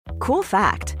Cool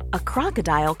fact, a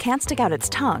crocodile can't stick out its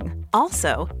tongue.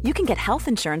 Also, you can get health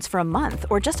insurance for a month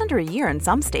or just under a year in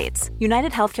some states.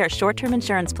 United Healthcare short-term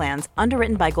insurance plans,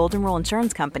 underwritten by Golden Rule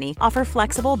Insurance Company, offer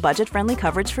flexible, budget-friendly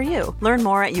coverage for you. Learn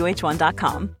more at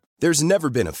uh1.com. There's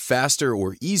never been a faster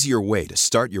or easier way to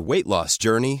start your weight loss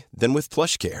journey than with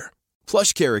PlushCare.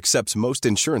 PlushCare accepts most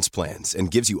insurance plans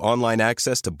and gives you online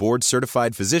access to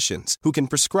board-certified physicians who can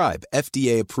prescribe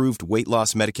FDA-approved weight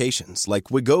loss medications like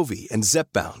Wegovy and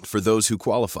Zepbound for those who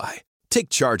qualify. Take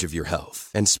charge of your health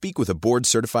and speak with a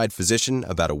board-certified physician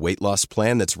about a weight loss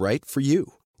plan that's right for you.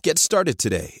 Get started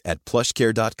today at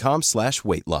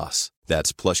plushcare.com/weightloss.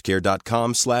 That's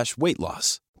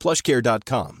plushcare.com/weightloss.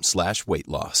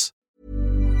 plushcare.com/weightloss.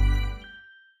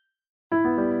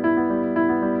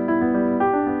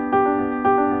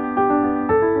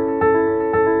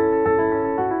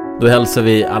 Då hälsar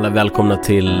vi alla välkomna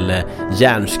till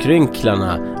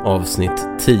Hjärnskrynklarna avsnitt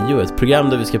 10. Ett program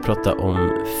där vi ska prata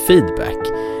om feedback.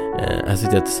 Här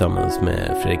sitter jag tillsammans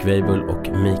med Fredrik Weibull och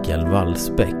Mikael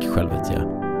Wallsbäck. Själv heter jag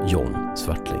John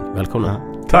Svartling. Välkomna. Ja,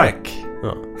 tack.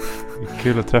 Ja.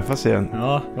 Kul att träffas igen.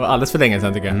 Ja, det var alldeles för länge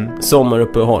sedan tycker jag.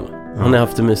 Sommaruppehåll. Har ni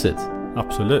haft det mysigt?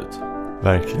 Absolut.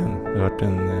 Verkligen. Det har varit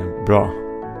en bra,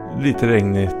 lite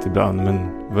regnigt ibland,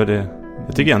 men var det,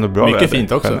 jag tycker ändå bra. Mycket väder.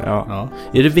 fint också. Ja.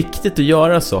 Är det viktigt att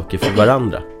göra saker för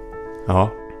varandra?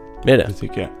 Ja, Är det? det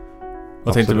tycker jag.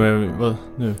 Vad tänkte du med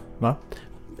nu? Va?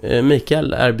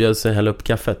 Mikael erbjöd sig hälla upp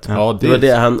kaffet. Ja, det var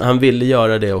det han ville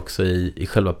göra det också i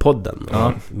själva podden.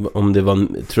 Ja. Om det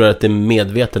var, tror jag att det är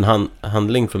medveten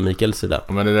handling från Mikaels sida.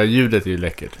 Ja, men det där ljudet är ju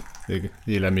läckert. Det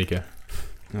gillar Mikael.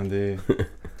 Ja, det...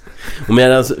 Och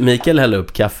medan Mikael häller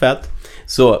upp kaffet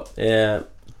så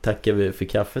tackar vi för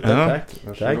kaffet. Ja,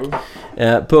 tack.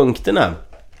 Punkterna.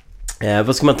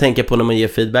 Vad ska man tänka på när man ger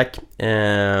feedback?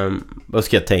 Vad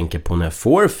ska jag tänka på när jag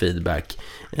får feedback?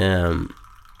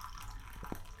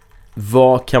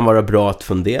 Vad kan vara bra att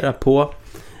fundera på?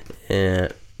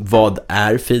 Vad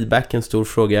är feedback? En stor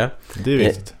fråga. Det är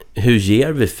viktigt. Hur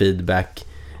ger vi feedback?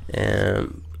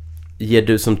 Ger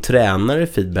du som tränare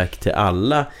feedback till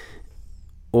alla?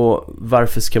 Och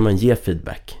varför ska man ge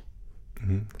feedback?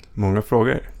 Många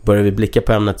frågor. Börjar vi blicka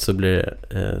på ämnet så blir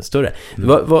det större.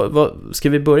 Vad ska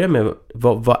vi börja med?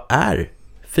 Vad är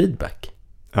feedback?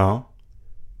 Ja,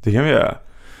 det kan vi göra.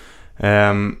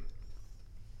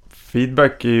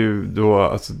 Feedback är ju då,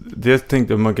 alltså, det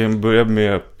tänkte jag man kan börja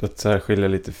med att särskilja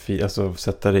lite, alltså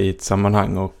sätta det i ett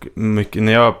sammanhang. Och mycket,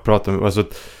 när jag pratar om, alltså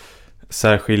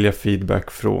särskilja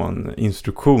feedback från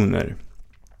instruktioner.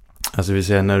 Alltså vi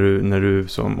säger när du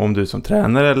som, om du som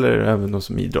tränare eller även då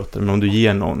som idrottare, men om du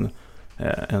ger någon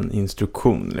en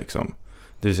instruktion liksom.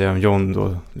 Det vill säga om John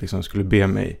då liksom skulle be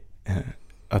mig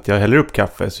att jag häller upp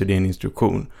kaffe, så är det en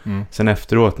instruktion. Sen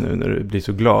efteråt nu när du blir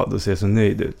så glad och ser så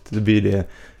nöjd ut, då blir det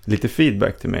lite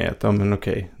feedback till mig att ja, men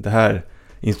okej, det här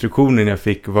instruktionen jag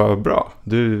fick var bra.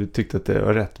 Du tyckte att det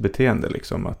var rätt beteende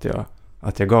liksom, att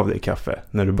jag gav dig kaffe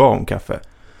när du bad om kaffe.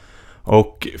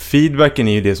 Och feedbacken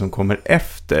är ju det som kommer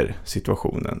efter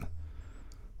situationen.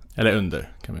 Eller under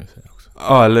kan man ju säga också.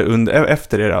 Ja, eller under,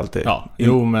 efter är det alltid. Ja,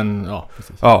 jo men ja,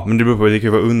 precis. Ja, men det beror på, det kan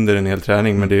ju vara under en hel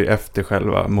träning, men det är ju efter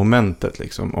själva momentet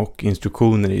liksom. Och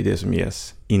instruktioner är ju det som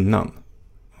ges innan.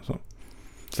 Så.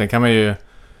 Sen kan man ju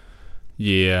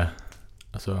ge,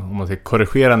 alltså om man säger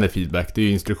korrigerande feedback, det är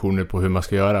ju instruktioner på hur man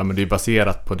ska göra, men det är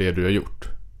baserat på det du har gjort.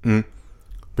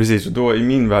 Precis, och då i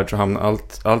min värld så hamnar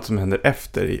allt som händer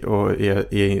efter och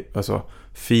är alltså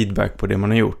feedback på det man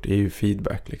har gjort är ju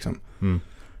feedback liksom.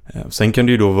 Sen kan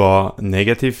det ju då vara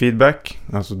negativ feedback,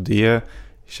 alltså det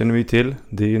känner vi till.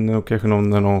 Det är ju nog kanske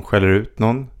när någon skäller ut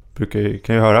någon,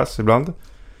 kan ju höras ibland.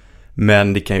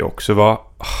 Men det kan ju också vara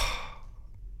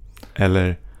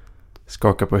eller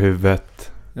skaka på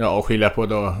huvudet. Ja, och skilja på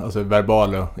då, alltså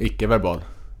verbal och icke-verbal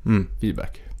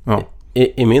feedback. Ja.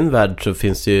 I min värld så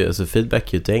finns det ju, alltså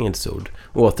feedback är ju ett engelskt ord.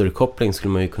 Återkoppling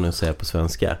skulle man ju kunna säga på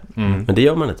svenska. Men det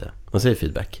gör man inte. Man säger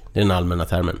feedback. Det är den allmänna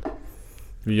termen.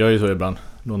 Vi gör ju så ibland,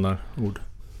 lånar ord.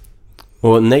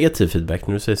 Och negativ feedback,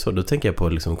 när du säger så, då tänker jag på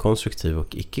liksom konstruktiv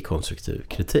och icke-konstruktiv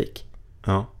kritik.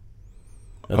 Ja.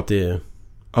 Att det...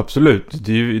 Absolut.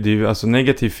 Det är ju alltså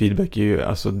negativ feedback är ju,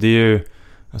 alltså det är ju,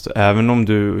 alltså även om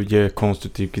du ger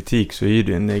konstruktiv kritik så är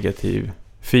det en negativ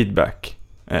feedback.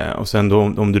 Och sen då,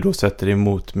 om du då sätter det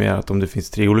emot med att om det finns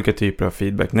 3 olika typer av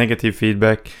feedback. Negativ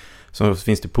feedback, så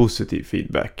finns det positiv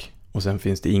feedback. Och sen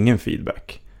finns det ingen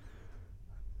feedback.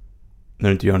 När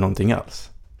du inte gör någonting alls.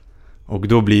 Och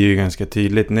då blir det ju ganska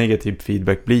tydligt. Negativ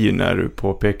feedback blir ju när du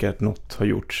påpekar att något har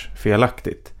gjorts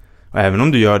felaktigt. Och även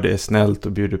om du gör det snällt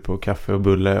och bjuder på kaffe och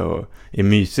bulle och är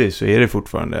mysig, så är det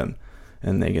fortfarande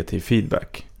en negativ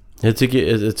feedback. Jag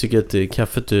tycker att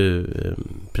kaffet du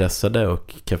pressade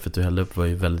och kaffet du hällde upp var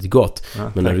ju väldigt gott.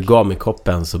 Ja, men när du gav mig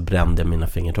koppen så brände jag mina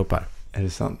fingertoppar. Är det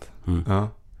sant? Mm.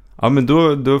 Ja, men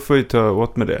då får jag ta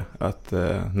åt med det. Att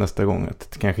nästa gång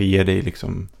att det kanske ger dig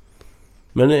liksom...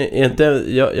 Men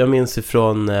jag minns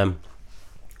ifrån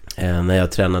när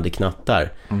jag tränade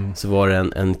knattar, så var det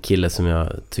en kille som jag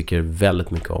tycker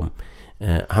väldigt mycket om.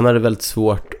 Han hade väldigt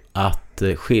svårt att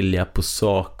skilja på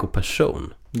sak och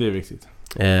person. Det är viktigt.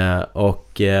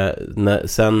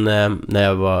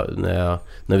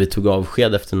 När vi tog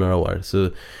avsked efter några år, så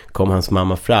kom hans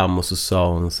mamma fram och så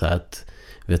sa hon så här att,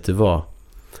 vet du vad,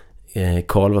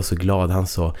 Carl var så glad, han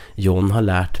sa, John har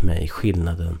lärt mig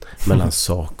skillnaden mellan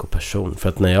sak och person. För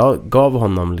att när jag gav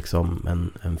honom liksom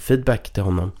en feedback till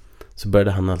honom, så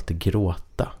började han alltid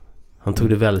gråta. Han tog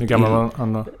det väldigt... Hur gammal var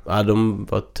han då? Ja, de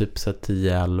var typ så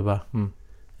 10-11.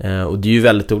 Och det är ju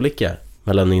väldigt olika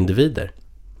mellan individer.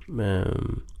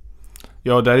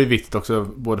 Ja, det är viktigt också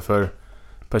både för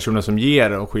personer som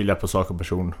ger och skilja på sak och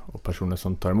person, och personer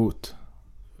som tar emot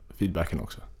feedbacken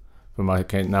också. För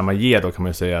när man ger, då kan man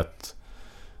ju säga att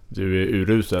du är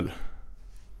urusel.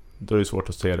 Då är det svårt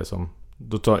att se det som...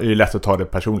 Då är det lätt att ta det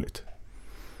personligt.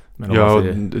 Men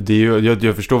det är ju,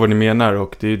 jag förstår vad ni menar,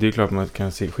 och det är klart att man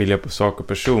kan skilja på sak och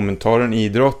person. Men tar en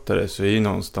idrottare så är ju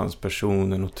någonstans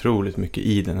personen otroligt mycket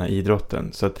i den här idrotten.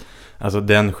 Så att alltså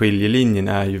den skiljelinjen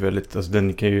är ju väldigt... Alltså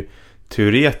den kan ju...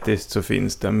 Teoretiskt så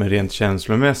finns det, men rent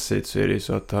känslomässigt så är det ju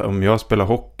så att om jag spelar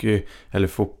hockey eller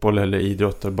fotboll eller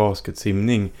idrottar, basket,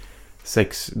 simning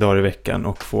 6 dagar i veckan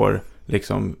och får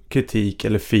liksom kritik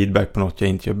eller feedback på något jag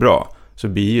inte gör bra, så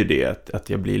blir ju det att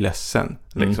jag blir ledsen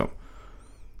liksom.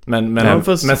 Men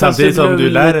samtidigt som du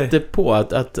lär dig lite på att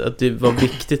det var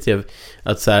viktigt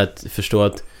att så här, att förstå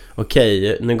att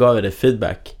okej, nu gav jag dig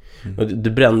feedback och du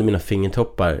brände mina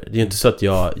fingertoppar. Det är ju inte så att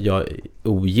jag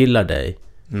ogillar dig.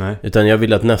 Nej. Utan jag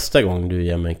vill att nästa gång du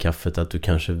ger mig kaffet att du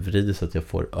kanske vrider så att jag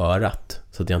får örat,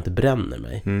 så att jag inte bränner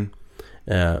mig.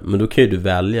 Men då kan ju du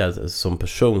välja. Som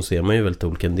person så är man ju väldigt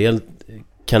olika. En del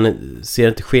ser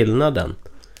inte skillnaden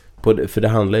på det, för det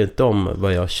handlar ju inte om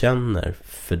vad jag känner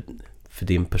för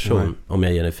din person. Nej. Om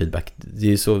jag ger dig feedback. Det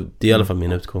är i alla fall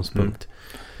min utgångspunkt.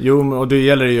 Jo, och det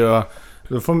gäller ju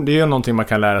det är ju någonting man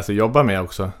kan lära sig jobba med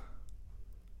också.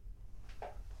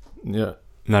 Ja.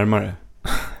 Närmare.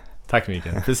 Tack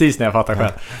Mikael. Precis när jag fattar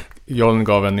själv. John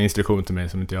gav en instruktion till mig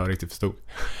som inte jag riktigt förstod.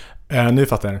 Nu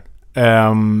fattar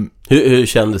jag. Hur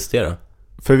kändes det då?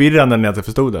 Förvirrande när jag inte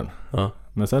förstod den. Ja.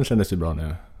 Men sen kändes det bra när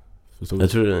jag förstod. Jag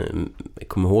tror jag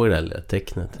kommer ihåg det eller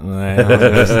tecknet. Nej,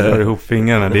 jag slår ihop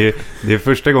fingrarna. Det är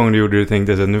första gången du gjorde det,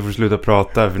 tänkte jag att nu får sluta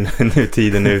prata för nu är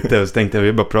tiden ute. Och så tänkte jag, vi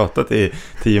har bara pratat i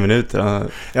 10 minuter.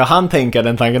 Ja, han tänker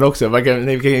den tanken också.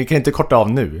 Vi kan inte korta av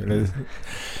nu.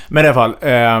 Men i alla fall,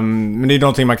 men det är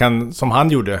någonting man kan, som han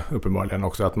gjorde uppenbarligen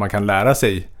också, att man kan lära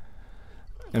sig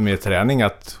med träning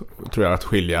tror jag, att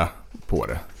skilja på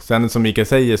det. Sen som Mikael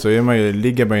säger så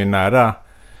ligger man ju nära,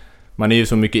 man är ju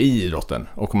så mycket i idrotten,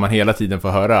 och om man hela tiden får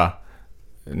höra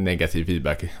negativ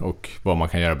feedback och vad man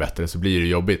kan göra bättre, så blir det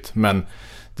jobbigt. Men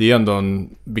det är ju ändå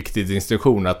en viktig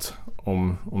instruktion att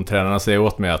om tränarna säger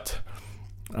åt mig att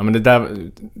ja, men det där,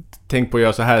 tänk på att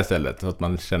göra så här istället, så att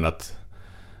man känner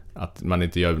att man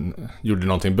inte gjorde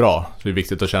någonting bra. Så det är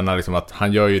viktigt att känna liksom att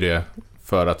han gör ju det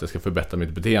för att det ska förbättra mitt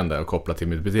beteende och koppla till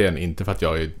mitt beteende, inte för att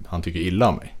han tycker illa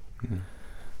om mig.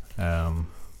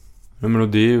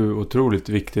 Men det är ju otroligt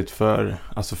viktigt för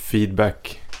alltså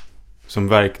feedback som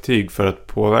verktyg för att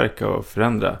påverka och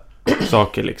förändra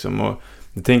saker liksom. Och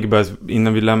jag tänker bara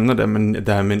innan vi lämnar det, men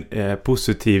det här med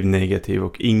positiv, negativ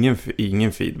och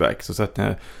ingen feedback, så att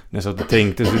när jag satt och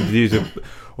tänkte, så det är ju typ,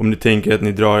 om ni tänker att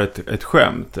ni drar ett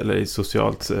skämt eller ett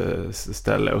socialt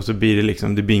ställe, och så blir det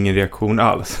liksom, det blir ingen reaktion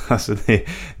alls. Alltså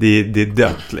det är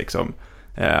dött liksom.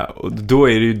 Och då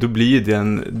blir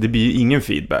det blir ingen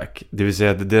feedback. Det vill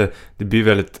säga att det blir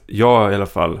väldigt, jag i alla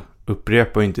fall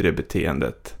upprepar inte det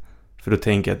beteendet. För då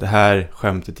tänker jag att det här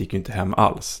skämtet gick ju inte hem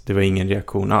alls. Det var ingen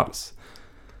reaktion alls.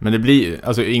 Men det blir,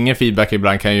 alltså ingen feedback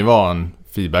ibland kan ju vara en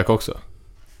feedback också.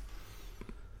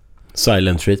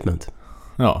 Silent treatment.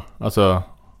 Ja, alltså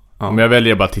om jag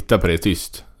väljer bara att titta på det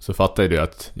tyst, så fattar ju det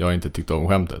att jag inte tyckte om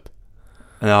skämtet.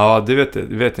 Ja, det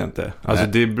vet jag inte. Alltså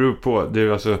det beror på, det är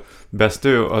alltså bäst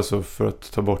alltså för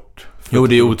att ta bort. Jo,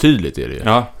 det är otydligt är det ju.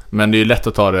 Ja. Men det är ju lätt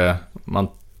att ta det,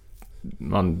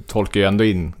 man tolkar ju ändå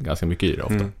in ganska mycket i det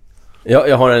ofta.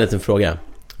 Jag har en liten fråga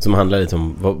som handlar lite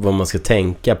om vad man ska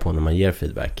tänka på när man ger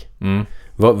feedback.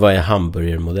 Vad är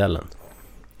hamburgermodellen?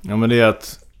 Ja, men det är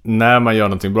att när man gör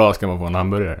någonting bra ska man få en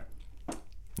hamburgare.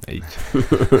 Nej.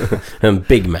 En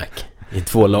Big Mac i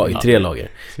 3 lager.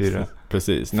 4.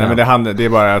 Precis. Nej, men det är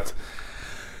bara att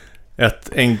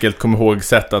ett enkelt kom ihåg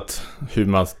sätt att hur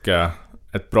man ska,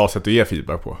 ett bra sätt att ge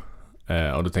feedback på.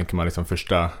 Och då tänker man liksom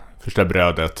första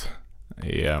brödet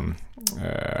är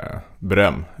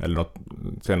beröm eller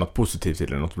säga något positivt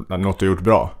eller något du gjort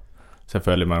bra. Sen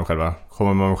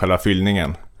kommer man med själva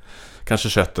fyllningen. Kanske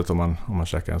köttet om man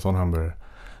käkar en sån hamburgare.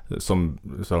 Som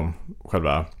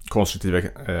själva konstruktiva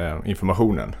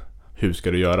informationen. Hur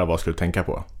ska du göra? Vad ska du tänka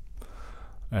på?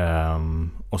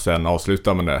 Och sen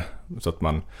avslutar man det så att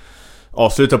man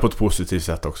avslutar på ett positivt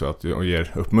sätt också och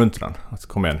ger uppmuntran. Att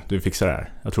kom igen, du fixar det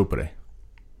här. Jag tror på dig.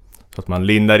 Så att man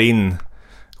lindar in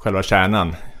själva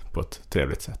kärnan på ett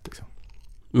trevligt sätt liksom.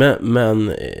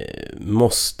 Men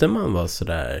måste man vara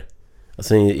sådär?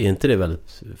 Alltså är inte det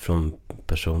väldigt från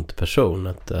person till person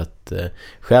att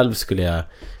själv skulle jag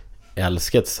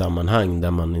älska ett sammanhang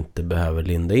där man inte behöver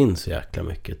linda in så jäkla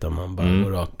mycket utan man bara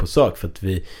går rakt på sak för att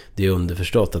det är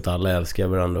underförstått att alla älskar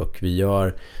varandra och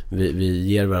vi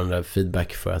ger varandra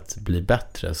feedback för att bli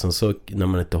bättre. Så när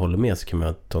man inte håller med så kan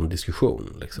man ta en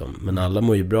diskussion liksom. Men alla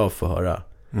mår ju bra för att höra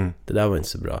det där var inte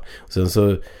så bra. Och sen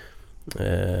så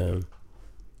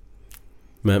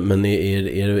men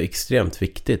är det extremt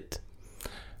viktigt?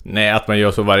 Nej, att man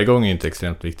gör så varje gång är inte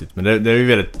extremt viktigt. Men det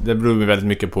beror väldigt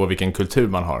mycket på vilken kultur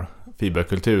man har.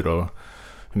 Feedbackkultur och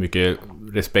hur mycket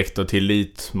respekt och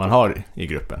tillit man har i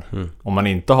gruppen. Om man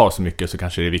inte har så mycket så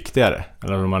kanske det är viktigare.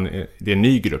 Eller om det är en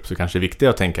ny grupp så kanske det är viktigare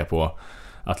att tänka på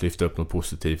att lyfta upp något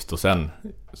positivt och sen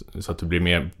så att du blir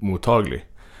mer mottaglig.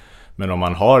 Men om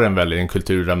man har en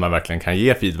kultur där man verkligen kan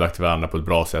ge feedback till varandra på ett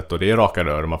bra sätt och det är raka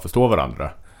rör och man förstår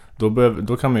varandra,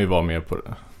 då kan man ju vara med på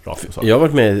det. Jag har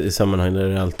varit med i sammanhang där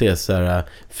det alltid är så här: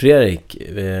 Fredrik,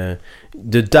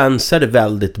 du dansade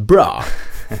väldigt bra,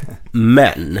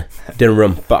 men din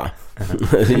rumpa.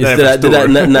 Just det där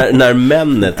när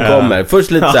männet kommer.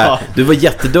 Först lite så här: du var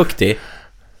jätteduktig,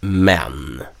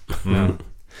 men.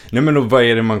 Nej, men vad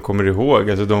är det man kommer ihåg?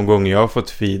 Alltså de gånger jag har fått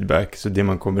feedback, så det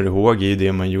man kommer ihåg är ju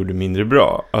det man gjorde mindre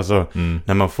bra. Alltså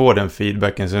när man får den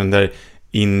feedbacken, så den där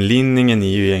inlinningen är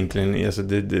ju egentligen, alltså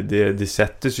det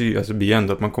sätter sig ju, alltså blir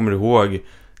ändå att man kommer ihåg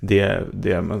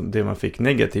det man fick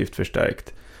negativt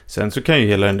förstärkt. Sen så kan ju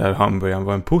hela den där hamburgaren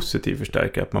vara en positiv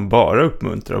förstärkare, att man bara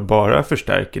uppmuntrar och bara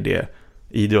förstärker det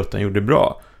idrotten gjorde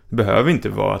bra. Det behöver inte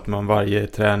vara att man varje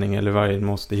träning eller varje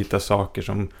måste hitta saker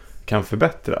som kan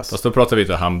förbättras. Fast då pratar vi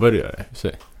inte hamburgare.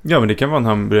 Ja, men det kan vara en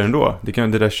hamburgare ändå. Det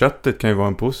där köttet kan ju vara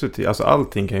en positiv, alltså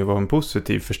allting kan ju vara en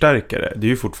positiv förstärkare. Det är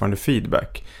ju fortfarande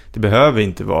feedback. Det behöver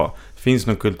inte vara, det finns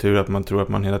någon kultur att man tror att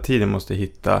man hela tiden måste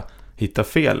hitta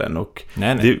felen och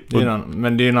nej.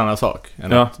 Men det är en annan sak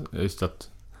än just att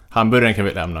hamburgaren kan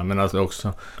vi lämna, men alltså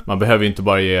också man behöver inte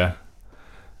bara ge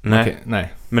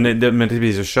nej. Men det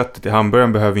blir så, köttet i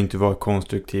hamburgaren behöver inte vara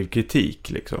konstruktiv kritik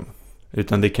liksom.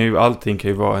 Utan allting kan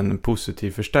ju vara en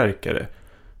positiv förstärkare.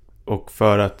 Och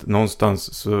för att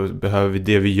någonstans så behöver vi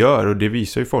det vi gör, och det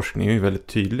visar ju forskningen ju väldigt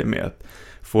tydligt med, att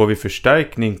får vi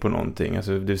förstärkning på någonting,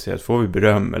 alltså det vill säga att får vi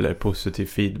beröm eller positiv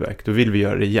feedback, då vill vi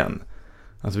göra det igen.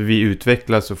 Alltså vi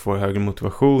utvecklas och får högre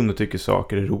motivation och tycker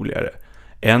saker är roligare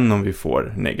än om vi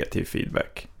får negativ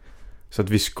feedback. Så att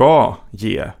vi ska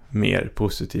ge mer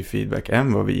positiv feedback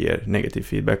än vad vi ger negativ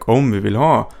feedback om vi vill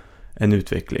ha en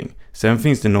utveckling. Sen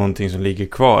finns det någonting som ligger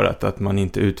kvar, att man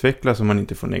inte utvecklas om man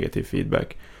inte får negativ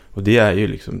feedback. Och det är ju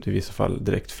liksom i vissa fall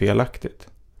direkt felaktigt.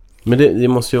 Men det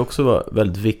måste ju också vara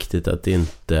väldigt viktigt att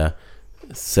inte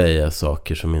säga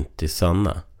saker som inte är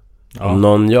sanna. Ja. Om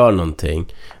någon gör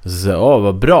någonting och så säger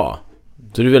vad bra,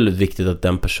 då är det väldigt viktigt att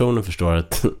den personen förstår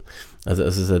att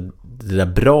alltså, det där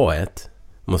braet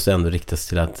måste ändå riktas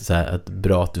till att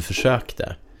bra att du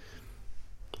försökte.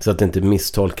 Så att det inte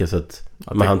misstolkas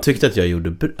men han tyckte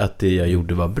att det jag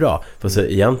gjorde var bra. Fast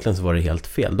egentligen så var det helt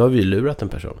fel. Då har vi ju lurat en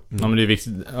person. Ja, men det är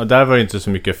viktigt. Och där var det inte så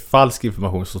mycket falsk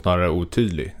information som snarare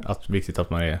otydlig. Att viktigt att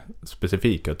man är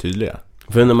specifik och tydliga.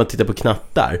 För när man tittar på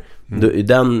knattar, då, i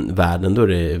den världen då är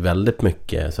det väldigt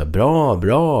mycket så här,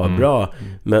 bra.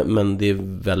 Men det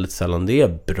är väldigt sällan det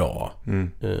är bra.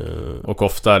 Och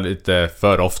ofta, lite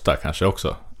för ofta kanske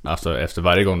också. Alltså efter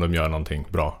varje gång de gör någonting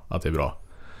bra, att det är bra.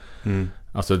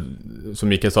 Alltså som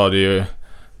Mikael sa, det är ju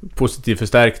positiv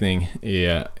förstärkning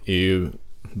är ju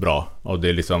bra, och det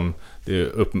är liksom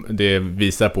det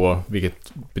visar på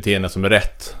vilket beteende som är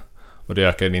rätt, och det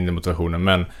ökar din motivationen,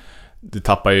 men det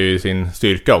tappar ju sin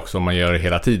styrka också om man gör det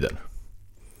hela tiden.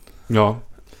 Ja.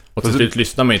 Och till slut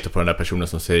lyssnar man inte på den där personen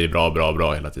som säger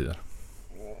bra hela tiden.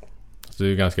 Så det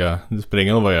är ganska, det spelar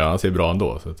ingen roll vad jag gör, han säger bra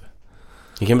ändå. Så att...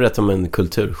 Jag kan berätta om en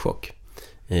kulturchock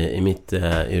i mitt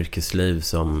yrkesliv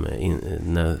som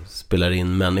när jag spelar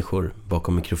in människor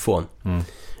bakom mikrofon.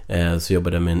 så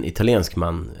jobbade jag med en italiensk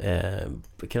man,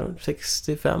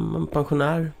 65, en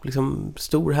pensionär, liksom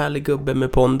stor härlig gubbe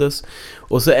med pondus.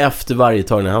 Och så efter varje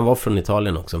tagning, han var från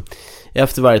Italien också,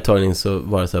 efter varje tagning så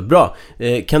var det så här: bra,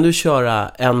 kan du köra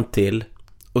en till?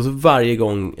 Och så varje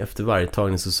gång efter varje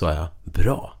tagning så sa jag: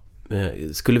 bra,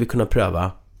 skulle vi kunna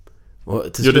pröva?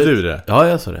 Gjorde du det? Ja,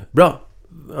 jag sa det. Bra,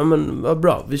 ja, men vad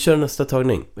bra, vi kör nästa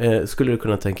tagning. Skulle du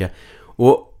kunna tänka?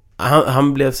 Och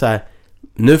han blev så här: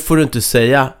 nu får du inte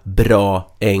säga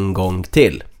bra en gång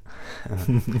till.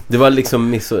 Det var liksom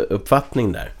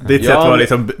missuppfattning där. Ditt sätt var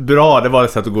liksom bra, det var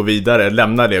ett sätt att gå vidare,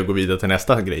 lämna det och gå vidare till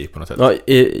nästa grej på något sätt. Ja,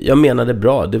 jag menade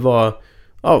bra, det var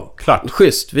klart.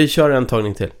 Schysst, vi kör en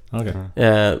tagning till. Okay.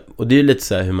 Och det är ju lite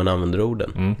så här hur man använder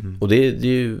orden. Och det är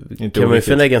ju, kan man ju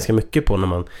fundera ganska mycket på när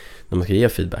man ska ge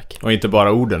feedback. Och inte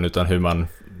bara orden, utan hur man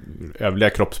övliga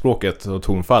kroppsspråket och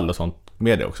tonfall och sånt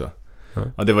med det också.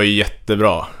 Ja, det var ju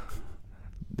jättebra.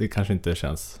 Det kanske inte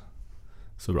känns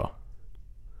så bra.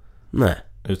 Nej.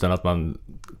 Utan att man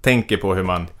tänker på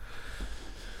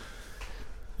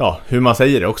hur man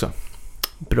säger det också.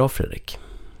 Bra, Fredrik.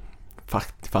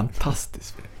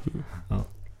 Fantastiskt, Fredrik. Ja.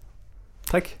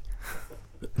 Tack.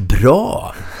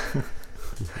 Bra.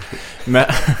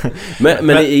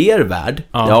 men i er värld,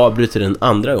 jag avbryter den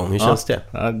andra gång. Hur känns det?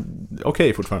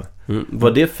 Okej, fortfarande.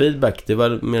 Var det feedback? Det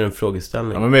var mer en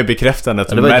frågeställning. Ja, men med bekräftandet.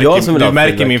 Ja, du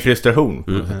märker min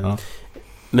frustration. Ja.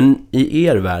 Men i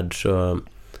er värld så,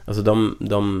 alltså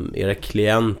era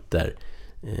klienter,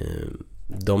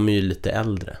 de är ju lite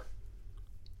äldre.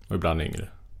 Och ibland yngre.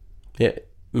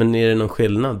 Men är det någon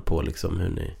skillnad på liksom hur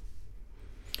ni...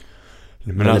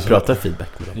 Men ni pratar feedback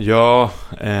med dem? Ja,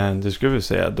 det skulle vi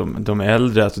säga. De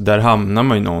äldre, alltså där hamnar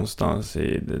man ju någonstans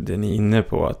i det ni är inne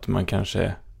på, att man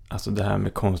kanske, alltså det här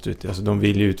med konstutveckling, alltså de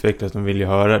vill ju utvecklas, de vill ju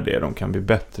höra det de kan bli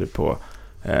bättre på.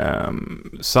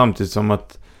 Samtidigt som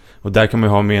att, och där kan man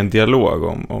ju ha med en dialog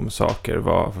om saker,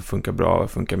 vad funkar bra,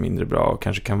 vad funkar mindre bra, och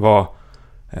kanske kan vara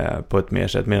på ett mer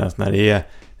sätt, medan när det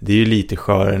är ju lite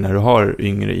skörare när du har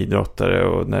yngre idrottare,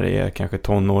 och när det är kanske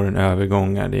tonåren,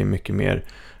 övergångar, det är mycket mer.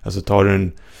 Alltså tar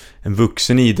du en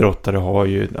vuxen idrottare har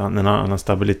ju en annan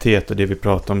stabilitet, och det vi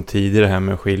pratade om tidigare här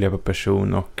med att skilja på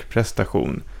person och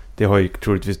prestation, det har ju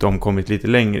troligtvis de kommit lite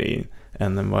längre in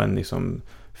än vad en liksom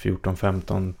 14,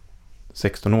 15,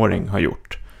 16-åring har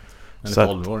gjort. En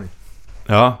 12-åring.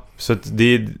 Ja, så att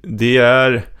det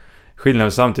är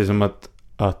skillnad, samtidigt som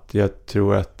att jag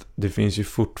tror att det finns ju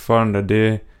fortfarande,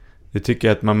 det tycker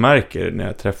jag att man märker när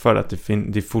jag träffar, att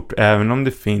även om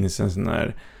det finns en sån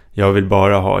här, det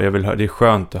är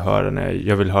skönt att höra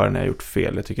jag vill höra när jag gjort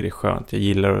fel. Jag tycker det är skönt. Jag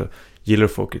gillar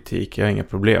att få kritik. Jag har inga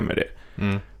problem med det.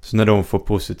 Så när de får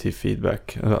positiv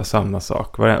feedback, samma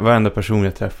sak. Varenda person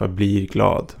jag träffar blir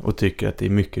glad och tycker att det är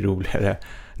mycket roligare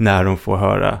när de får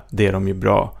höra det de gör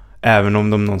bra. Även om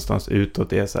de någonstans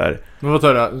utåt är så här. Men vad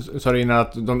sa du innan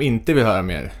att de inte vill höra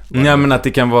mer? Ja, men att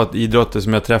det kan vara idrottare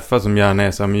som jag träffar som gärna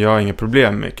är så här, men jag har inga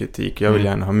problem med kritik. Jag vill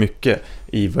gärna ha mycket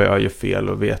i vad jag gör fel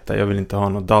och veta. Jag vill inte ha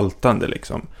något daltande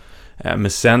liksom. Men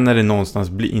sen när det någonstans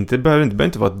det behöver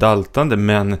inte vara ett daltande,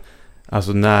 men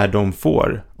alltså när de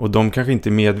får, och de kanske inte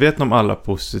är medvetna om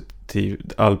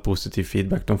all positiv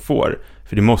feedback de får.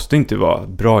 För det måste inte vara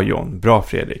bra John, bra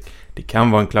Fredrik. Det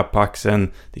kan vara en klapp på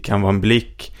axeln, det kan vara en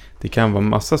blick. Det kan vara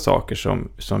massa saker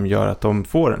som gör att de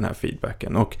får den här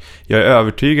feedbacken. Och jag är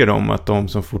övertygad om att de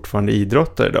som fortfarande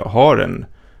idrottar idag har en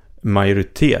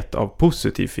majoritet av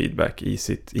positiv feedback i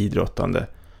sitt idrottande.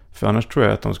 För annars tror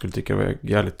jag att de skulle tycka det var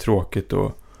jävligt tråkigt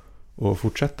att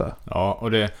fortsätta. Ja,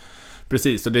 och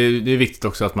precis. Och det är viktigt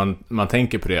också att man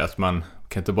tänker på det. Att man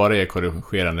kan inte bara ge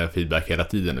korrigerande feedback hela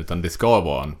tiden, utan det ska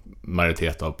vara en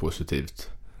majoritet av positivt.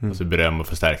 Alltså beröm och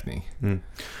förstärkning.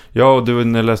 Ja, och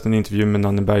när jag läste en intervju med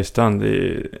Nanne Bergstrand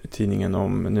i tidningen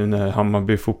om nu när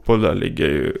Hammarby fotboll där ligger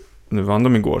ju, nu vann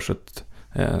de igår så att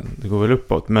det går väl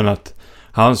uppåt, men att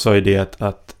han sa ju det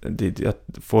att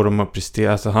få dem att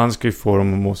prestera, alltså han ska ju få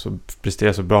dem att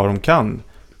prestera så bra de kan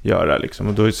göra liksom,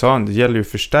 och då sa han, det gäller ju att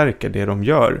förstärka det de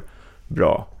gör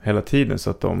bra hela tiden så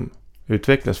att de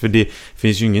utvecklas, för det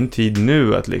finns ju ingen tid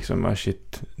nu att liksom,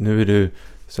 nu är du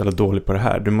så jävla dålig på det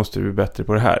här, du måste bli bättre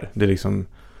på det här. Det är liksom,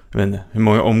 jag vet inte hur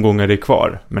många omgångar det är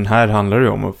kvar, men här handlar det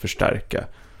om att förstärka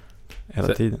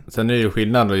hela tiden. Sen är det ju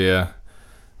skillnad att ge,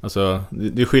 alltså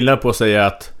det är skillnad på att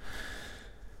säga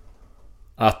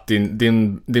att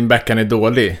din backhand är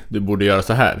dålig, du borde göra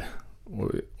så här,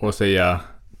 och säga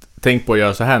tänk på att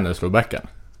göra så här när du slår backhand.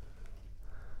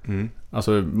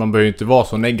 Alltså man behöver ju inte vara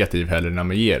så negativ heller när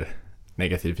man ger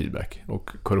negativ feedback och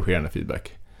korrigerande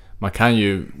feedback. Man kan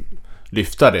ju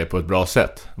lyfta det på ett bra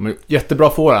sätt. Jättebra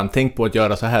forehand, tänk på att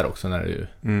göra så här också när du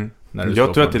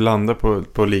Jag tror att det landar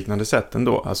på liknande sätt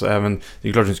ändå. Alltså även, det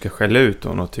är klart att du ska skälla ut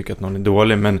någon och tycka att någon är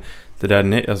dålig, men det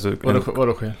där... Alltså,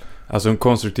 vadå skäll? Alltså en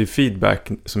konstruktiv feedback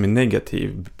som är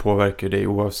negativ påverkar dig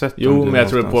oavsett. Jo, men jag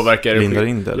tror det påverkar lindar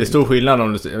in det är stor skillnad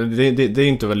om det är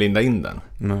inte att linda in den.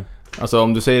 Nej. Alltså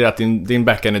om du säger att din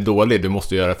backhand är dålig, du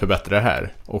måste göra förbättra det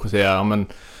här. Och säga, ja men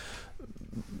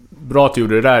bra att du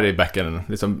gjorde det där i backhanden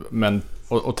liksom, men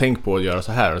och tänk på att göra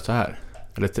så här och så här.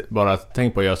 Eller bara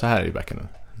tänk på att göra så här i backhanden.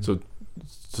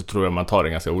 Så tror jag man tar det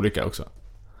ganska olika också.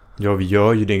 Ja, vi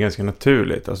gör ju det ganska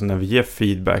naturligt. Alltså när vi ger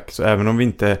feedback, så även om vi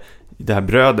inte i det här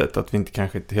brödet, att vi inte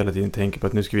kanske hela tiden tänker på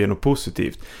att nu ska vi göra något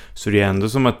positivt, så det är ändå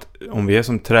som att om vi är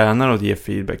som tränare och ger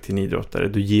feedback till en idrottare,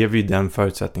 då ger vi den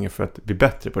förutsättningen för att bli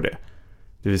bättre på det.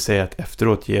 Det vill säga att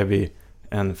efteråt ger vi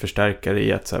en förstärkare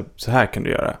i att så här kan du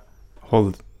göra.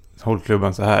 Håll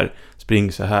klubban så här,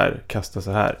 spring så här, kasta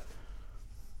så här.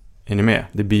 Är ni med?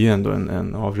 Det blir ju ändå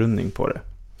en avrundning på det.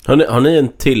 Har ni en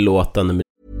tillåtande...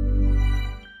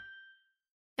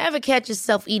 Ever catch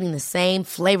yourself eating the same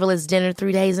flavorless dinner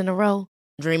 3 days in a row?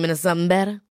 Dreaming of something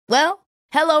better? Well,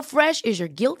 HelloFresh is your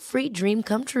guilt-free dream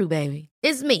come true, baby.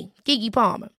 It's me, Keke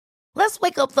Palmer. Let's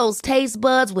wake up those taste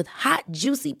buds with hot,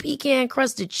 juicy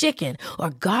pecan-crusted chicken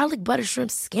or garlic butter shrimp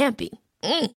scampi.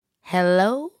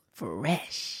 Hello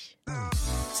Fresh.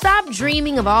 Stop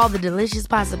dreaming of all the delicious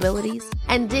possibilities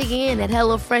and dig in at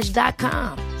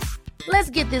HelloFresh.com. Let's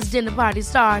get this dinner party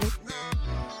started.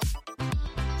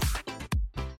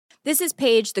 This is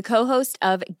Paige, the co-host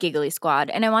of Giggly Squad,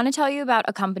 and I want to tell you about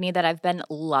a company that I've been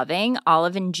loving,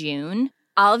 Olive & June.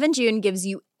 Olive & June gives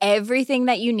you everything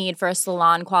that you need for a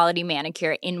salon-quality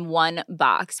manicure in one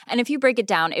box. And if you break it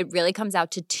down, it really comes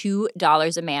out to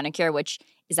 $2 a manicure, which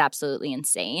is absolutely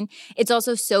insane. It's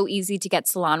also so easy to get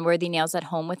salon-worthy nails at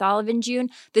home with Olive & June.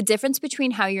 The difference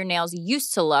between how your nails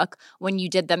used to look when you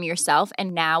did them yourself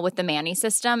and now with the Mani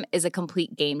system is a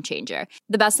complete game changer.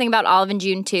 The best thing about Olive &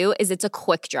 June, too, is it's a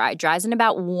quick dry. Dries in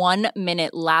about 1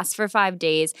 minute, lasts for 5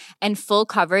 days, and full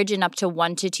coverage in up to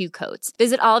 1 to 2 coats.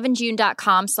 Visit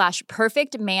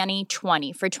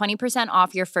oliveandjune.com/perfectmani20 for 20%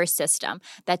 off your first system.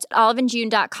 That's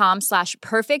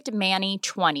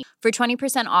oliveandjune.com/perfectmani20 for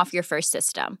 20% off your first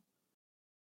system.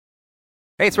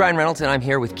 Hey, it's Ryan Reynolds, and I'm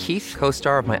here with Keith,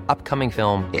 co-star of my upcoming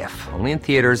film, If, only in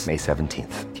theaters May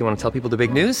 17th. Do you want to tell people the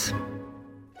big news?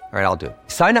 All right, I'll do it.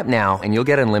 Sign up now and you'll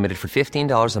get unlimited for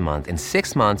 $15 a month and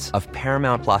 6 months of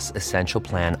Paramount Plus Essential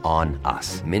Plan on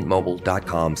us.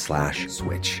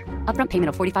 MintMobile.com/switch. Upfront payment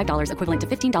of $45 equivalent to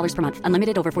 $15 per month.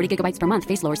 Unlimited over 40 gigabytes per month.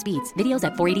 Face lower speeds. Videos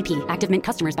at 480p. Active Mint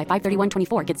customers by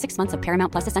 531.24 get 6 months of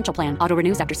Paramount Plus Essential Plan. Auto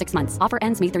renews after 6 months. Offer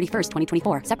ends May 31st,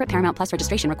 2024. Separate Paramount Plus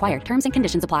registration required. Terms and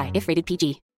conditions apply if rated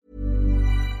PG.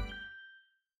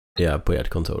 Ja, på ert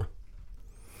kontor.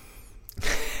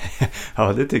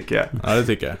 Ja, det tycker jag. Ja, det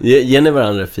tycker jag. Ger ni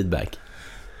varandra feedback?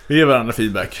 Vi ger varandra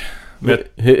feedback.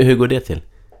 Hur går det till?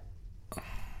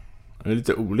 Det är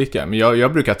lite olika. Men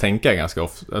jag brukar tänka ganska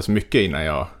ofta, alltså mycket innan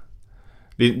jag...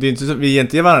 Det är inte så, vi ger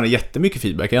inte varandra jättemycket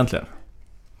feedback egentligen.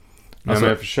 Alltså, men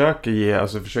jag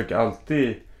försöker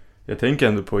alltid... Jag tänker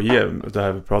ändå på att ge det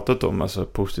här vi pratat om, alltså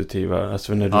positiva,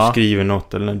 alltså när du skriver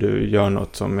något eller när du gör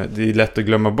något som... Det är lätt att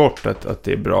glömma bort att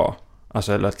det är bra.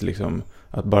 Alltså eller att liksom...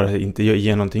 Att bara inte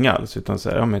ge någonting alls, utan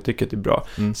säga, ja men jag tycker att det är bra.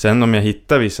 Sen om jag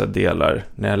hittar vissa delar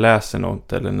när jag läser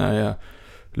något eller när jag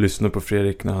lyssnar på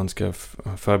Fredrik när han ska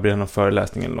förbereda någon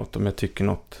föreläsning eller något, om jag tycker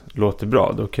något låter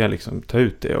bra, då kan jag liksom ta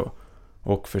ut det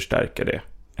och förstärka det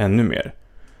ännu mer.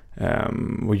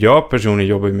 Och jag personligen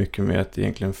jobbar ju mycket med att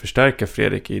egentligen förstärka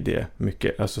Fredrik i det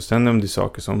mycket. Alltså sen om det är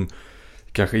saker som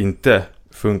kanske inte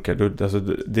funkar, då, alltså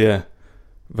det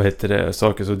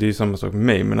saker, så det är ju samma sak med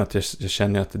mig, men att jag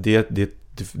känner att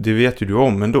det vet ju du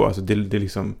om ändå. Alltså det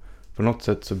liksom, på något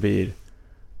sätt så blir,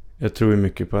 jag tror ju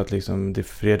mycket på att liksom det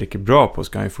Fredrik är bra på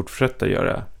ska han ju fortsätta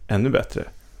göra ännu bättre.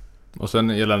 Och sen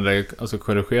gällande alltså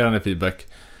korrigerande feedback,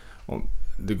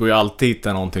 det går ju alltid att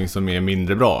hitta någonting som är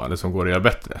mindre bra eller som går att göra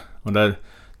bättre. Och där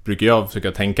brukar jag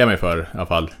försöka tänka mig för i alla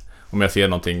fall, om jag ser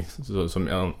någonting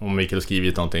som om Mikael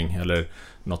skrivit någonting eller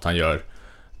något han gör,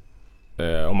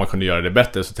 om man kunde göra det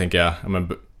bättre, så tänker jag, ja,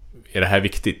 men är det här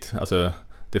viktigt? Alltså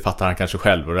det fattar han kanske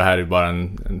själv, och det här är bara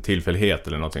en tillfällighet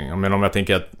eller någonting. Men om jag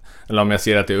tänker eller om jag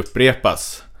ser att det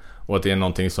upprepas och att det är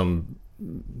någonting som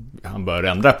han bör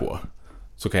ändra på,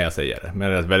 så kan jag säga det.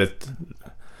 Men det är väldigt,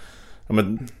 ja,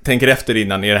 men tänker efter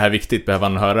innan, är det här viktigt? Behöver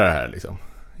han höra det här liksom?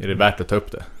 Är det värt att ta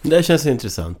upp det? Det känns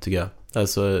intressant tycker jag.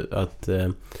 Alltså att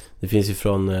det finns ju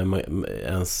från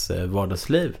ens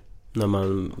vardagsliv. När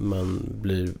man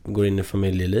går in i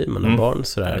familjeliv, man har barn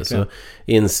sådär, så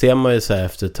inser man ju så här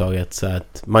efter ett tag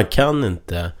att man kan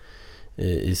inte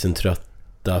i sin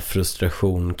hata,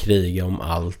 frustration, kriga om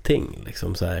allting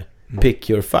liksom så här. Pick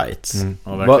your fights.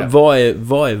 Ja,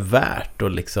 vad är värt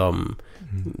att liksom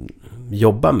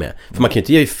jobba med? För man kan ju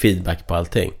inte ge feedback på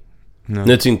allting. Nu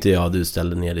tyckte inte jag du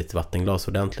ställde ner ditt vattenglas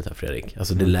ordentligt här, Fredrik.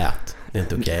 Alltså det lät. Det är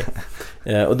inte okej.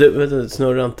 Och du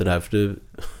snurrar inte där för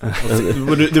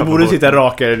du borde sitta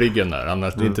rakare i ryggen där,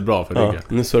 annars det är inte bra för ryggen.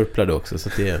 Nu surplar du också så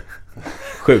att det är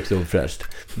sjukt ofräscht.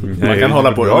 Man kan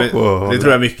hålla på det. Det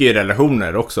tror jag mycket i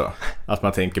relationer också. Att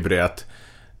man tänker på det att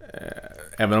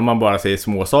även om man bara säger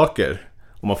små saker,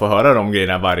 om man får höra de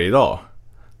grejerna varje dag,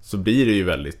 så blir det ju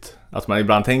väldigt... Att man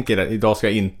ibland tänker att idag ska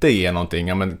jag inte ge någonting.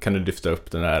 Ja, men kan du lyfta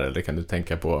upp den här, eller kan du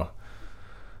tänka på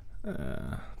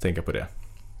det?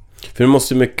 För det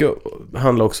måste ju mycket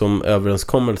handla också om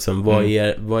överenskommelsen. Vad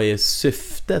är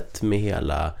syftet med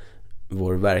hela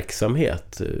vår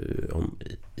verksamhet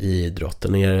i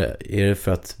idrotten? Är det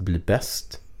för att bli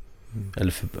bäst?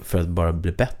 Eller för att bara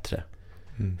bli bättre?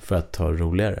 För att ha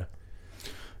roligare?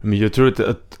 Men jag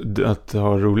tror att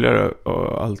ha roligare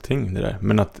och allting det där.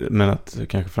 Men att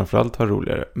kanske framförallt ha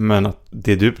roligare. Men att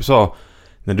det du sa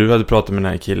när du hade pratat med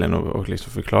den här killen och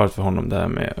liksom förklarat för honom det här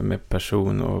med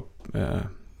person och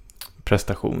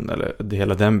prestation eller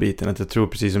hela den biten, att jag tror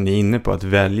precis som ni är inne på, att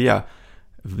välja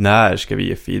när ska vi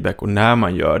ge feedback och när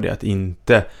man gör det, att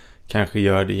inte kanske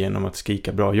gör det genom att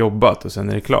skrika bra jobbat och sen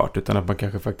är det klart, utan att man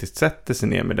kanske faktiskt sätter sig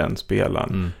ner med den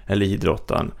spelaren eller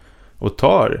idrottaren och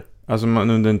tar, alltså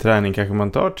under en träning kanske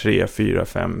man tar 3, 4,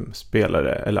 5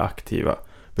 spelare eller aktiva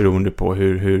beroende på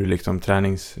hur liksom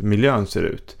träningsmiljön ser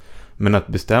ut. Men att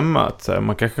bestämma att så här,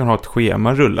 man kanske kan ha ett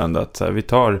schema rullande, att så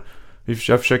här,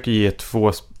 jag försöker ge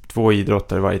två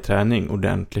idrottare varje träning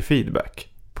ordentlig feedback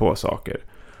på saker.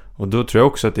 Och då tror jag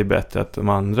också att det är bättre att de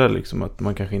andra liksom, att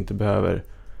man kanske inte behöver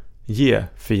ge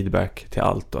feedback till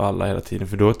allt och alla hela tiden,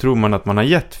 för då tror man att man har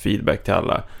gett feedback till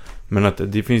alla. Men att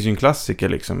det finns ju en klassiker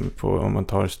liksom på, om man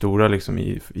tar stora liksom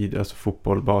i alltså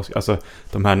fotboll, basket, alltså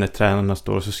de här när tränarna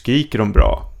står och så skriker de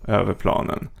bra över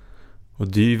planen. Och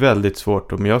det är ju väldigt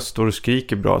svårt om jag står och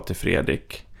skriker bra till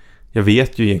Fredrik. Jag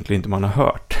vet ju egentligen inte om man har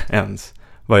hört ens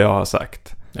vad jag har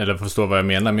sagt. Eller förstå vad jag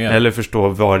menar med. Eller förstå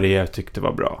vad det är jag tyckte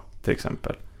var bra, till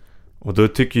exempel. Och då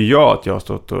tycker jag att jag har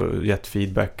stått och gett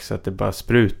feedback så att det bara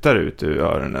sprutar ut ur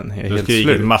öronen. Du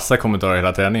skriker en massa kommentarer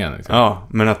hela träningen. Liksom. Ja,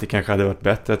 men att det kanske hade varit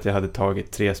bättre att jag hade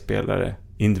tagit 3 spelare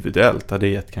individuellt. Hade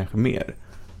gett kanske mer.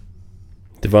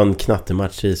 Det var en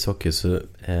knattematch i ishockey, så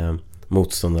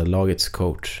motståndarlagets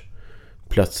coach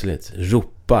plötsligt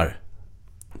ropar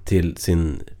till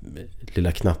sin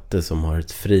lilla knatte som har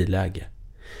ett friläge: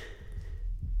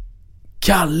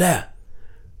 Kalle!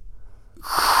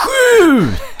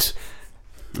 Skjut!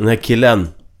 Den här killen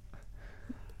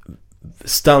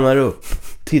stannar upp,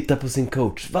 tittar på sin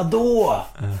coach. Vadå?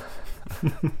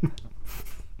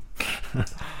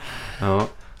 Ja,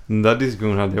 den där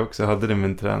diskussionen hade jag också. Hade det med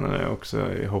en tränare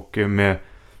också i hockey.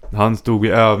 Han stod i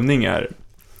övningar.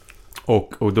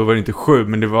 Och då var det inte skjut,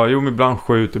 men det var ibland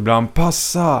skjut, ibland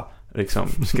passa, liksom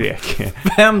skrek.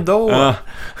 Vem då? Ja,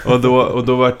 och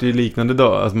då var det ju liknande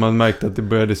då. Alltså man märkte att det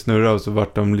började snurra och så var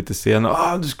de lite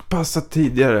sena. Du ska passa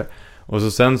tidigare. Och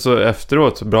så sen så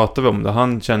efteråt så pratade vi om det.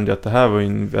 Han kände att det här var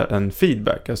en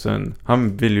feedback. Alltså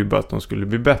han ville ju bara att de skulle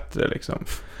bli bättre liksom.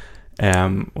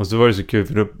 Och så var det så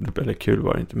kul, eller kul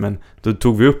var det inte, men då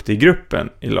tog vi upp det i gruppen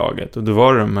i laget. Och då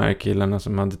var det de här killarna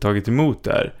som hade tagit emot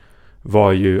där,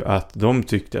 var ju att de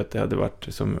tyckte att det hade varit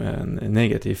som en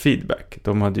negativ feedback.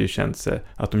 De hade ju känt sig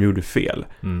att de gjorde fel.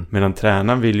 Medan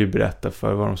tränaren ville ju berätta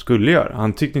för vad de skulle göra.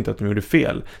 Han tyckte inte att de gjorde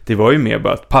fel. Det var ju mer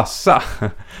bara att passa.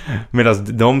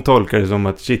 Medan de tolkade det som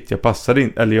att shit, jag passade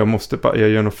inte, eller jag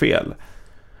gör något fel.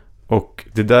 Och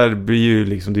det där blir ju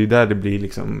liksom, det är där det blir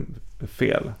liksom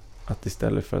fel. Att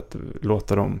istället för att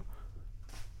låta dem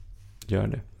göra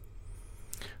det.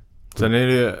 Sen är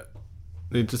det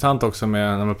intressant också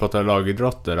med när man pratar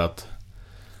lagidrotter, att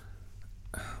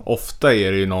ofta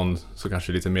är det ju någon som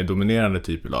kanske är lite mer dominerande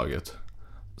typ i laget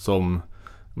som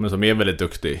är väldigt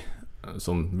duktig,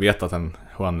 som vet att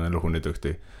han eller hon är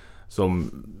duktig,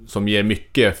 som ger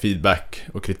mycket feedback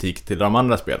och kritik till de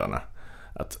andra spelarna,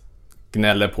 att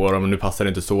gnäller på dem: nu passar det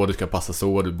inte så, du ska passa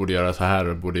så, du borde göra så här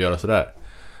och du borde göra så där.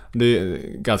 Det är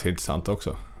ganska intressant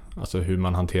också, alltså hur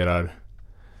man hanterar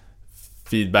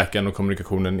feedbacken och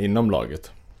kommunikationen inom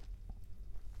laget.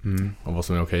 Och vad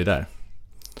som är okej där.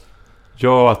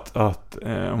 Ja, att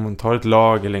om man tar ett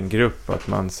lag eller en grupp, att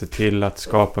man ser till att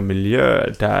skapa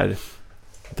miljöer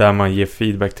där man ger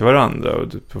feedback till varandra. Och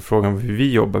på frågan hur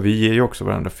vi jobbar, vi ger ju också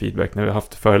varandra feedback när vi har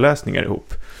haft föreläsningar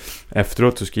ihop.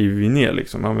 Efteråt så skriver vi ner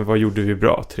liksom, men vad gjorde vi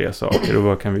bra? 3 saker, och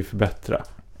vad kan vi förbättra?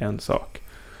 1 sak.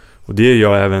 Och det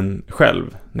gör jag även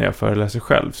själv. När jag föreläser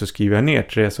själv så skriver jag ner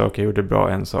 3 saker jag gjorde bra,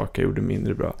 1 sak jag gjorde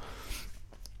mindre bra.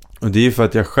 Och det är ju för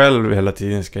att jag själv hela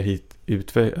tiden ska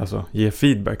ge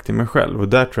feedback till mig själv. Och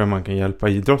där tror jag man kan hjälpa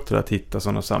idrottare att hitta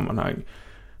sådana sammanhang.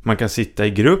 Man kan sitta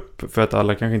i grupp, för att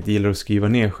alla kanske inte gillar att skriva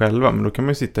ner själva. Men då kan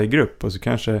man sitta i grupp och så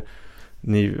kanske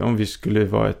om vi skulle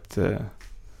vara ett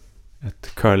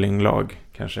curlinglag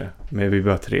kanske, med vi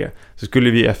bara 3, så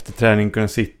skulle vi efter träning kunna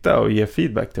sitta och ge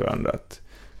feedback till varandra. Att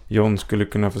John skulle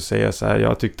kunna få säga så här: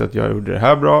 jag tyckte att jag gjorde det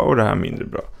här bra och det här mindre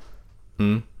bra.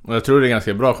 Och jag tror det är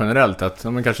ganska bra generellt att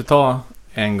man kanske tar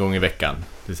 1 gång i veckan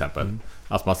till exempel,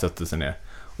 att man sätter sig ner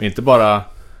och inte bara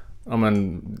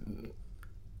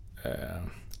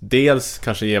dels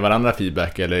kanske ge varandra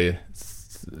feedback eller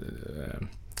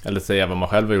säga vad man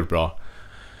själv har gjort bra,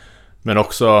 men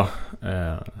också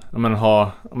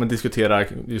diskutera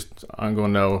just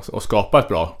angående att skapa ett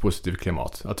bra positivt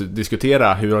klimat. Att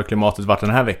diskutera hur har klimatet varit den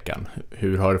här veckan,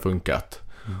 hur har det funkat,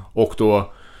 och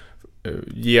då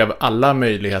ge alla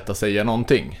möjlighet att säga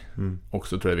någonting.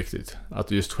 Också tror jag är viktigt.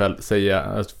 Att just själv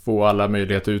att få alla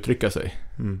möjlighet att uttrycka sig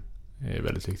är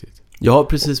väldigt viktigt. Jag har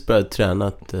precis börjat träna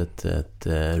ett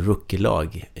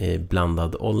rookie-lag i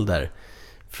blandad ålder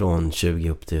från 20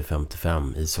 upp till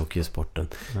 55 i hockeysporten.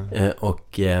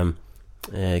 Och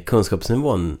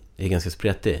kunskapsnivån är ganska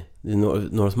spretig. Det är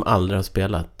några som aldrig har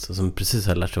spelat och som precis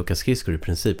har lärt sig åka skridskor i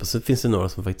princip. Och så finns det några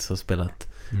som faktiskt har spelat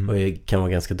och kan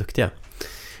vara ganska duktiga.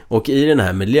 Och i den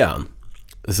här miljön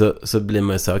så blir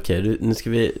man ju så okej,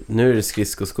 nu är det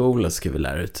skridskoskola, så ska vi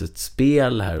lära ut ett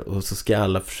spel här, och så ska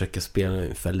alla försöka spela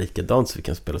ungefär likadant så vi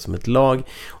kan spela som ett lag.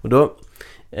 Och då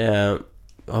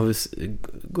har vi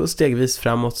gått stegvis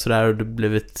framåt sådär, och det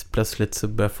blivit plötsligt så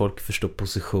börjar folk förstå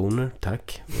positioner,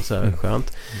 tack, och så här,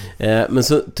 skönt. Men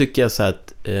så tycker jag så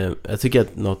att jag tycker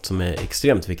att något som är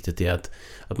extremt viktigt är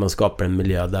att man skapar en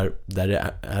miljö där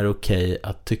det är okej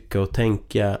att tycka och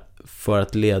tänka för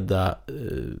att leda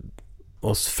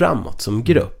oss framåt som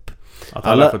grupp. Att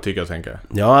alla får tycka och tänka.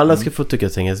 Ja, alla ska få tycka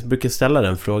och tänka. Jag brukar ställa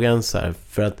den frågan så här,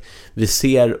 för att vi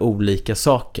ser olika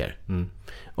saker.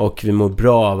 Och vi mår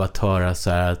bra av att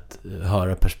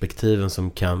höra perspektiven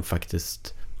som kan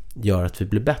faktiskt göra att vi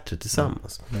blir bättre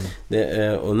tillsammans.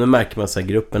 Och nu märker man att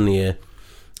gruppen är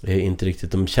inte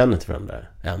riktigt, de känner till varandra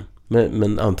än.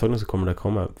 Men antagligen så kommer det att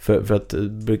komma. För att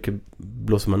brukar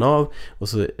blåser man av och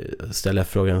så ställer jag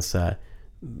frågan så här: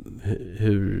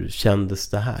 hur kändes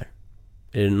det här?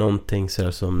 Är det någonting så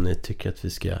här som ni tycker att vi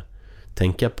ska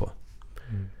tänka på?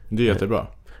 Det är jättebra.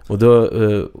 Och då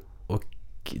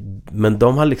men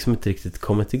de har liksom inte riktigt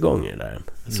kommit igång i det där än.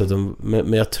 Så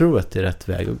men jag tror att det är rätt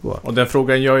väg att gå. Och den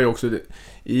frågan gör ju också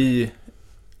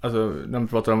alltså när man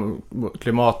pratar om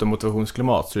klimat och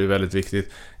motivationsklimat, så är det väldigt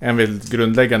viktigt. En väldigt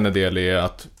grundläggande del är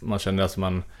att man känner att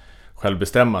man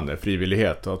självbestämmande,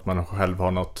 frivillighet, och att man själv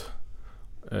har något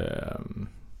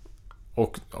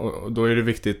och då är det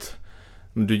viktigt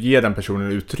om du ger den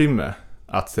personen utrymme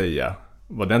att säga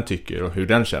vad den tycker och hur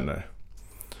den känner.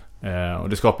 Och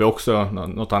det skapar också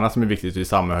något annat som är viktigt i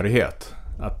samhörighet,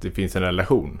 att det finns en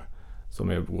relation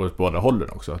som går åt båda hållen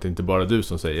också, att det inte bara är du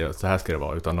som säger att så här ska det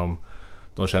vara, utan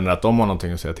de känner att de har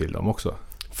någonting att säga till dem också.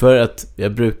 För att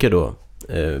jag brukar då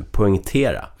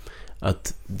poängtera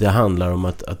att det handlar om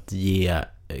att ge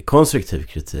konstruktiv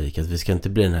kritik, att vi ska inte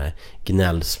bli den här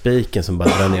gnällspiken som bara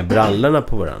drar ner brallorna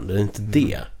på varandra. Det är inte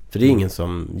det. För det är ingen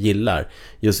som gillar.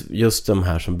 Just de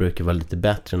här som brukar vara lite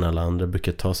bättre än alla andra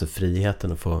brukar ta sig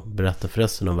friheten och få berätta för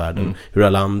resten av världen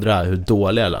hur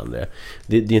dåliga alla andra är.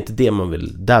 Det är inte det man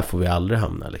vill. Där får vi aldrig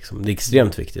hamna liksom. Det är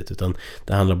extremt viktigt, utan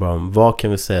det handlar bara om vad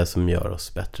kan vi säga som gör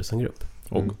oss bättre som grupp.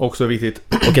 Och också viktigt,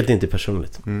 och att det inte är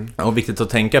personligt. Och viktigt att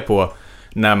tänka på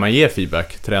när man ger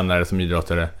feedback, tränare som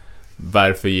idrottare,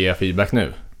 varför ger jag feedback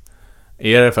nu?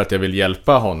 Är det för att jag vill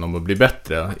hjälpa honom att bli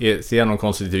bättre? Ser jag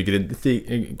någon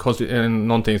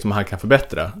någonting som han kan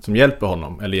förbättra, som hjälper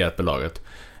honom eller hjälper laget?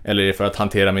 Eller är det för att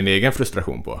hantera min egen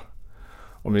frustration på?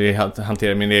 Om jag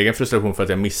hanterar min egen frustration för att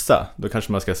jag missar, då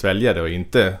kanske man ska svälja det och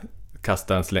inte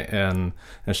kasta en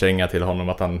känga till honom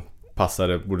att han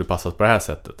borde passat på det här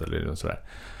sättet eller sådär.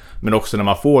 Men också när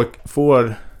man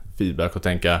får feedback och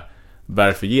tänka,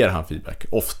 varför ger han feedback?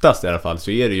 Oftast i alla fall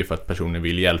så är det ju för att personen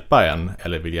vill hjälpa en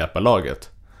eller vill hjälpa laget.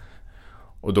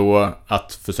 Och då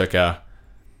att försöka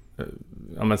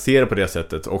se det på det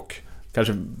sättet, och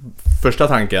kanske första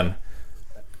tanken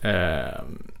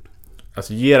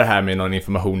alltså ge det här med någon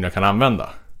information jag kan använda.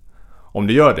 Om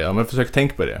du gör det, men försök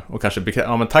tänka på det och kanske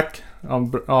tack,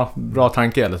 bra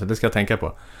tanke, eller så det ska jag tänka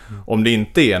på. Om det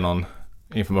inte är någon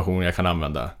information jag kan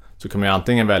använda, så kan man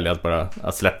antingen välja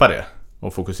att släppa det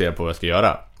och fokusera på vad jag ska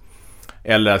göra.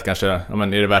 Eller att kanske,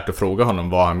 är det värt att fråga honom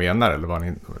vad han menar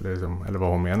eller vad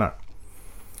hon menar.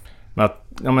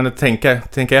 Men att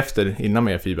tänka efter innan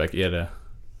man ger feedback är det.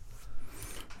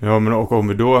 Ja, men och om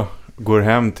vi då går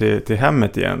hem till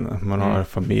hemmet igen, man har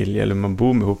familj eller man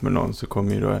bor ihop med någon, så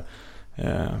kommer ju då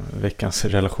veckans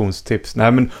relationstips.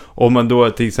 Nej, men om man då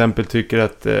till exempel tycker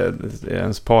att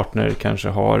ens partner kanske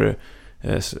har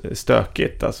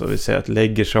stökigt, alltså vi säger att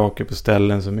lägger saker på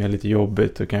ställen som är lite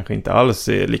jobbigt och kanske inte alls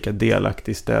är lika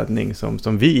delaktig i städning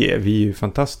som vi är. Vi är ju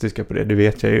fantastiska på det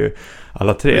vet jag ju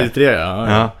alla tre.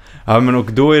 Ja, men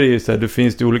och då är det ju så här, då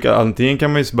finns det olika, antingen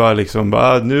kan man ju bara liksom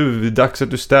nu är det dags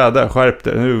att du städar, skärp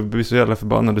dig, nu blir så jävla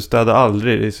förbannad, du städar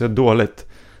aldrig, det är så dåligt.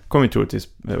 Kommer ju troligtvis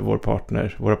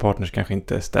våra partners kanske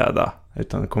inte städa,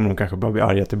 utan kommer de kanske bara bli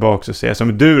arga tillbaka och säga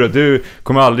som du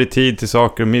kommer aldrig tid till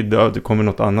saker och middag, du kommer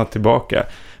något annat tillbaka.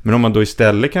 Men om man då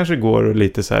istället kanske går och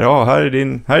lite så här, här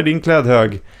är din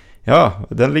klädhög, ja,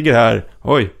 den ligger här,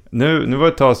 oj, nu var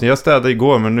det ett tag sedan, jag städade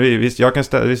igår, men nu, visst,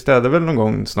 vi städar väl någon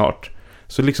gång snart.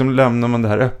 Så liksom lämnar man det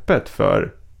här öppet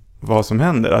för vad som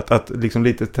händer, att liksom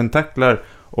lite tentaklar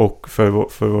och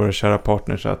för våra kära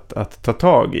partners att ta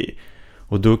tag i.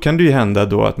 Och då kan det ju hända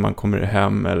då att man kommer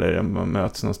hem eller man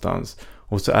möts någonstans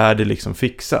och så är det liksom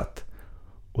fixat.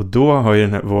 Och då har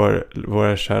ju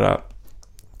våra kära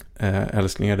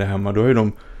älsklingar där hemma, då har ju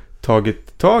de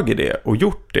tagit tag i det och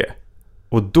gjort det.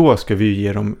 Och då ska vi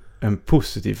ge dem en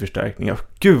positiv förstärkning.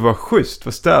 Gud vad schysst,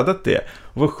 vad städat det är.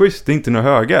 Och vad schysst, det är inte några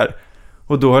högar.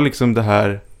 Och då har liksom det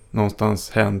här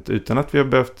någonstans hänt utan att vi har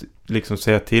behövt liksom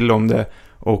säga till om det.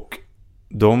 Och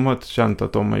de har känt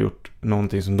att de har gjort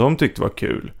någonting som de tyckte var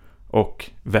kul och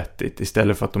vettigt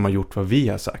istället för att de har gjort vad vi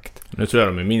har sagt. Nu tror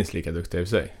jag de är minst lika duktiga i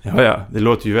sig. Ja, det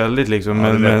låter ju väldigt liksom.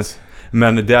 Ja,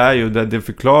 men det är ju, det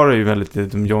förklarar ju väldigt det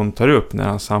som John tar upp när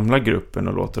han samlar gruppen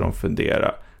och låter dem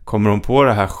fundera. Kommer de på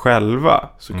det här själva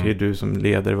så kan ju du som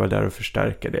ledare vara där och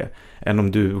förstärka det. Än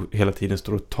om du hela tiden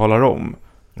står och talar om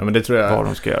men det tror jag, vad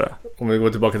de ska göra. Om vi går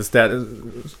tillbaka till städ,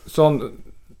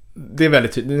 det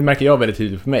märker jag väldigt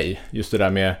tydligt för mig. Just det där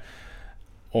med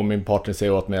om min partner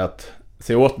säger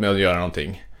åt mig att göra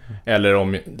någonting. Eller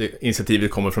om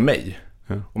initiativet kommer från mig.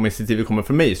 Om initiativet kommer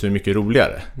från mig så är det mycket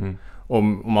roligare.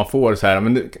 Om man får så här,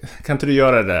 men kan inte du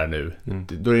göra det där nu?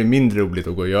 Då är det mindre roligt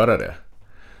att gå och göra det.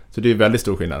 Så det är väldigt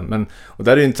stor skillnad. Och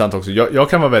där är det intressant också. Jag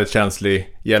kan vara väldigt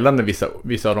känslig gällande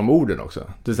vissa av de orden också.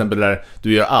 Till exempel där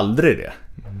du gör aldrig det.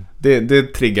 Det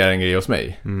triggar en grej hos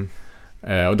mig.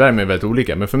 Och där är det väldigt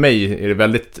olika. Men för mig är det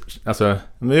väldigt, alltså,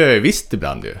 men jag gör ju visst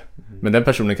ibland ju. Men den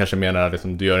personen kanske menar att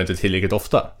liksom, du gör inte tillräckligt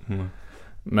ofta.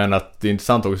 Men att det är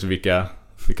intressant också vilka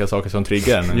saker som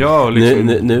triggar en. Ja, liksom.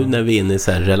 nu när vi är inne i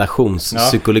så här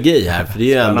relationspsykologi här, för det är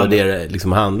ju ändå det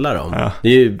liksom handlar om. Ja. Det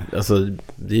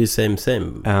är ju same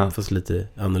fast lite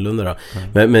annorlunda då.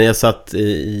 Men jag satt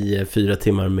i 4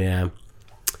 timmar med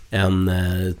en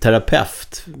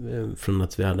terapeut från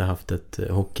att vi hade haft ett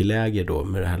hockeyläger då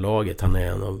med det här laget. Han är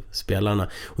en av spelarna.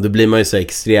 Och då blir man ju så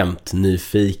extremt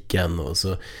nyfiken och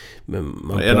så.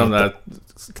 Är de där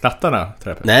knattarna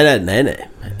terapeut? Nej.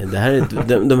 Det här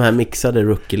är de här mixade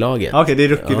rookie-laget. Okej, det är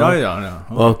rookie-laget, ja.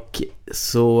 Och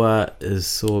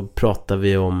så pratar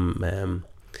vi om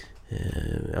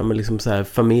men liksom så här,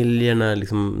 familjerna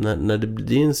liksom, när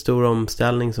det är en stor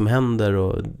omställning som händer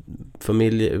och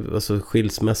familjer, alltså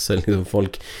skilsmässor liksom,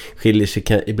 folk skiljer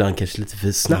sig ibland kanske lite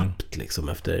för snabbt liksom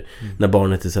efter när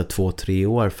barnet är så här 2-3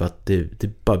 år för att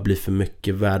det bara blir för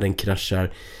mycket, världen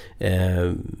kraschar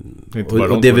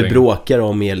och det vi bråkar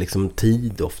om är liksom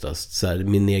tid oftast så här,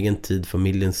 min egen tid,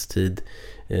 familjens tid,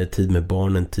 tid med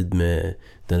barnen, tid med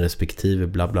den respektive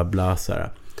bla bla bla så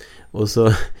här.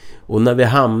 Och när vi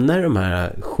hamnar i de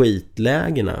här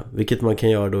skitlägena, vilket man kan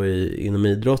göra då inom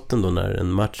idrotten då när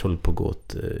en match håller på att gå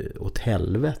åt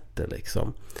helvete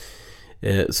liksom,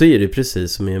 så är det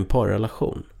precis som i en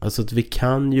parrelation. Alltså att vi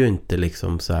kan ju inte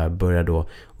liksom så här börja då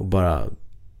och bara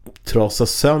trasa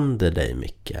sönder dig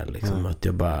mycket liksom, att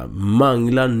jag bara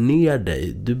manglar ner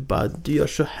dig, du gör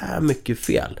så här mycket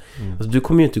fel. Alltså, du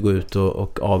kommer ju inte gå ut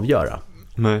och avgöra.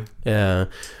 Nej.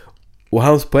 Och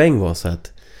hans poäng var så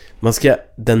att man ska,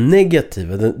 den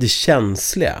negativa, det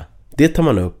känsliga, det tar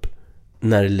man upp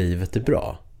när livet är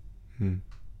bra.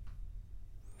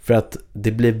 För att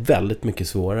det blir väldigt mycket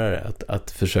svårare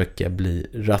att försöka bli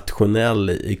rationell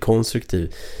i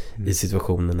konstruktiv i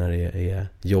situationer när det är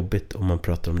jobbigt, om man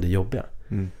pratar om det jobbiga.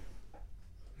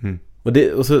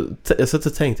 Och så jag satt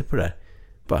och tänkte på det där.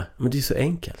 Bara, men det är så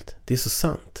enkelt. Det är så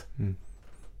sant.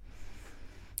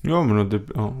 Ja, men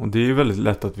och det är ju väldigt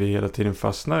lätt att vi hela tiden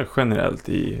fastnar generellt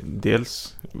i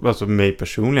dels, alltså mig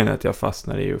personligen, att jag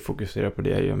fastnar i att fokusera på det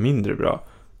jag gör mindre bra.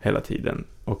 hela tiden.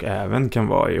 Och även kan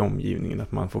vara i omgivningen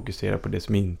att man fokuserar på det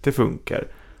som inte funkar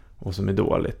och som är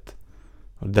dåligt.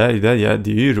 Och det är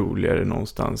ju roligare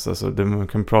någonstans. Alltså där man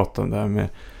kan prata om det här med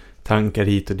tankar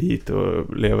hit och dit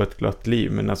och leva ett glatt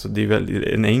liv. Men alltså det är väldigt,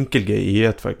 en enkel grej är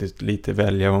att faktiskt lite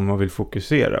välja vad man vill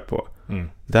fokusera på.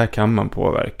 Där kan man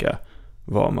påverka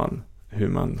hur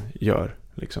man gör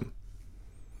liksom.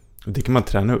 Och det kan man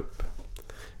träna upp.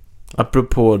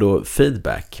 Apropå då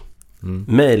feedback.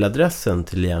 Mailadressen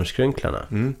till Hjärnskrynklarna.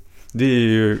 Det är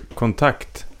ju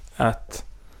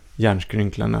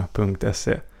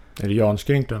kontakt@hjärnskrynklarna.se. Är det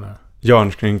Hjärnskrynklarna?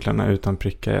 Hjärnskrynklarna utan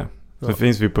pricka, ja. Så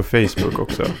finns vi på Facebook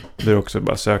också. Där också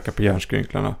bara söka på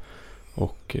Hjärnskrynklarna.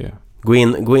 Och gå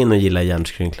in och gilla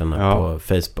Hjärnskrynklarna på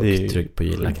Facebook. Tryck på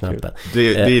gilla-knappen.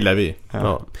 Det gillar vi.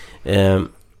 Ja.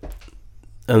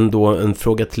 Ändå en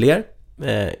fråga till er.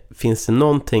 Finns det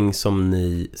någonting som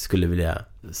ni skulle vilja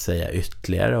säga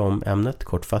ytterligare om ämnet,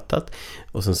 kortfattat?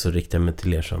 Och sen så riktar jag mig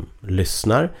till er som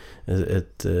lyssnar.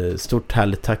 Ett stort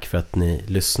härligt tack för att ni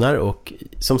lyssnar. Och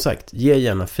som sagt, ge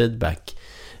gärna feedback.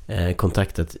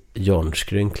 Kontaktet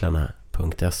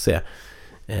hjärnskrynklarna.se.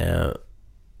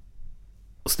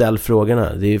 Ställ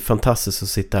frågorna. Det är fantastiskt att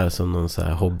sitta här som någon så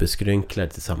här hobbyskrynklare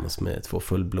tillsammans med 2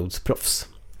 fullblodsproffs.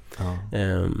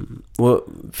 Och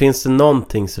finns det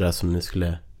någonting sådär som ni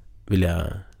skulle vilja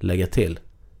lägga till?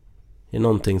 Är det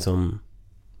någonting som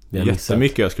vi har missat?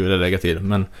 Jättemycket jag skulle vilja lägga till,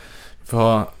 men vi får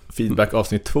ha feedback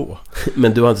avsnitt 2.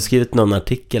 Men du har inte skrivit någon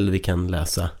artikel vi kan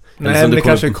läsa? Nej, men det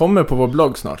kanske kommer på vår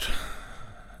blogg snart.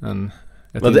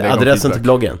 Adressen till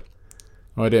bloggen?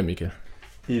 Vad är det, Mikael?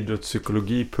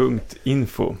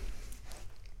 idrottspsykologi.info.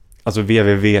 Alltså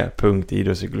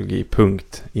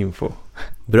www.idrottspsykologi.info.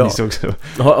 Bra.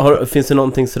 Finns det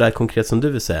någonting sådär konkret som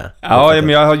du vill säga? Ja, men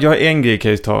jag har en grej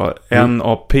kan jag ta.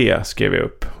 NAP skrev jag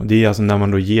upp. Och det är alltså när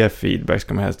man då ger feedback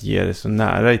ska man helst ge det så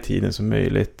nära i tiden som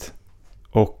möjligt.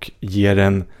 Och ge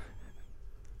den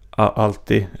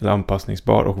alltid eller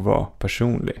anpassningsbar och vara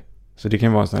personlig. Så det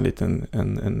kan vara en sån här liten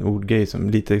en ordgrej som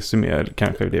lite summerar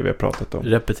kanske det vi har pratat om.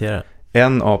 Repetera.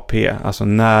 NAP, alltså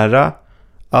nära,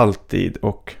 alltid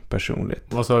och personligt.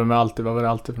 Vad sa du med alltid? Vad var det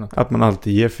alltid för något? Att man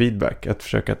alltid ger feedback. Att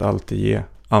försöka att alltid ge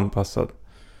anpassad.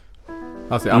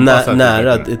 Alltså anpassad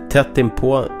nära, tätt in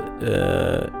på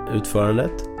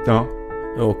utförandet. Ja.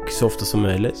 Och så ofta som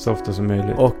möjligt. Så ofta som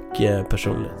möjligt. Och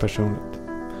personligt.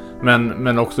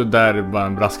 Men också där bara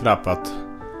en brasklapp att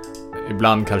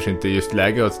ibland kanske inte just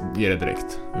läge att ge det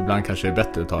direkt. Ibland kanske det är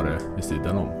bättre att ta det vid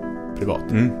sidan om privat.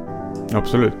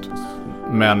 Absolut.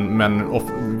 Men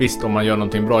visst, om man gör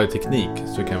någonting bra i teknik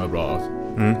så kan det vara bra att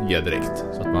ge direkt.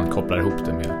 Så att man kopplar ihop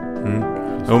det med...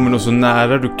 Ja, men och så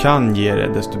nära du kan ge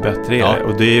det, desto bättre är det.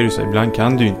 Och det är ju så, ibland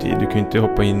kan du kan inte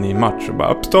hoppa in i en match och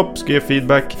bara stopp, ska ge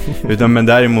feedback. Utan men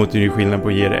däremot är det skillnad på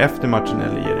att ge det efter matchen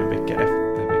eller ge det en vecka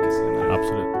senare.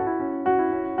 Absolut.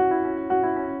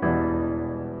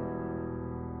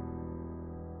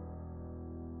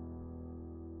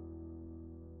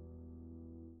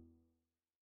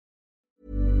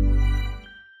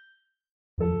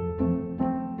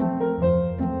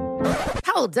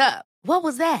 Hold up. What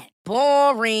was that?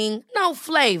 Boring. No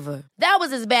flavor. That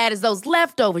was as bad as those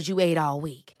leftovers you ate all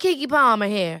week. Keke Palmer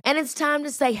here, and it's time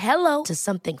to say hello to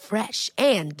something fresh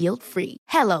and guilt-free.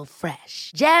 Hello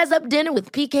Fresh. Jazz up dinner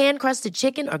with pecan-crusted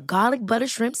chicken or garlic butter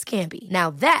shrimp scampi.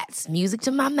 Now that's music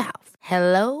to my mouth.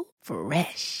 Hello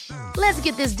Fresh. Let's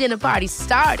get this dinner party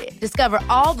started. Discover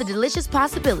all the delicious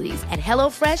possibilities at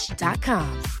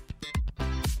hellofresh.com.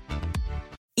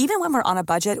 Even when we're on a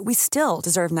budget, we still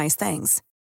deserve nice things.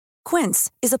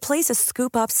 Quince is a place to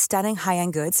scoop up stunning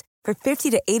high-end goods for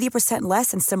 50 to 80%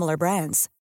 less than similar brands.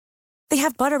 They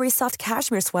have buttery soft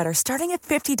cashmere sweaters starting at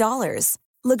 $50,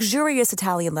 luxurious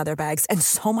Italian leather bags, and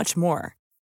so much more.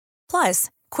 Plus,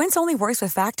 Quince only works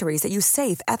with factories that use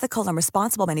safe, ethical, and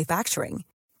responsible manufacturing.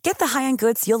 Get the high-end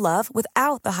goods you'll love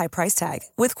without the high price tag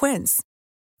with Quince.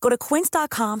 Go to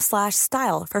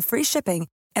quince.com/style for free shipping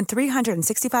and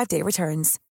 365-day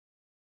returns.